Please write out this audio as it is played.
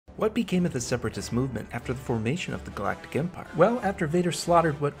What became of the Separatist movement after the formation of the Galactic Empire? Well, after Vader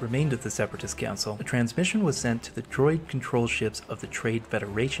slaughtered what remained of the Separatist Council, a transmission was sent to the droid control ships of the Trade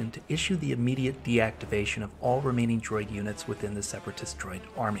Federation to issue the immediate deactivation of all remaining droid units within the Separatist droid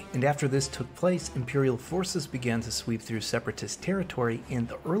army. And after this took place, Imperial forces began to sweep through Separatist territory, and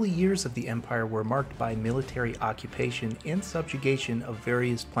the early years of the Empire were marked by military occupation and subjugation of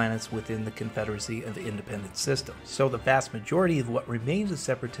various planets within the Confederacy of Independent Systems. So the vast majority of what remained of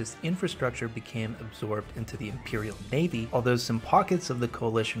Separatist infrastructure became absorbed into the Imperial Navy, although some pockets of the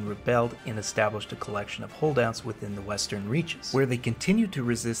coalition rebelled and established a collection of holdouts within the western reaches, where they continued to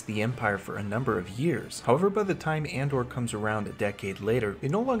resist the Empire for a number of years. However, by the time Andor comes around a decade later, they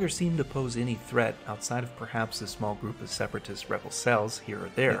no longer seem to pose any threat outside of perhaps a small group of Separatist rebel cells here or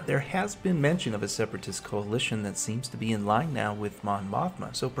there. There has been mention of a Separatist coalition that seems to be in line now with Mon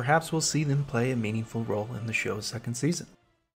Mothma, so perhaps we'll see them play a meaningful role in the show's second season.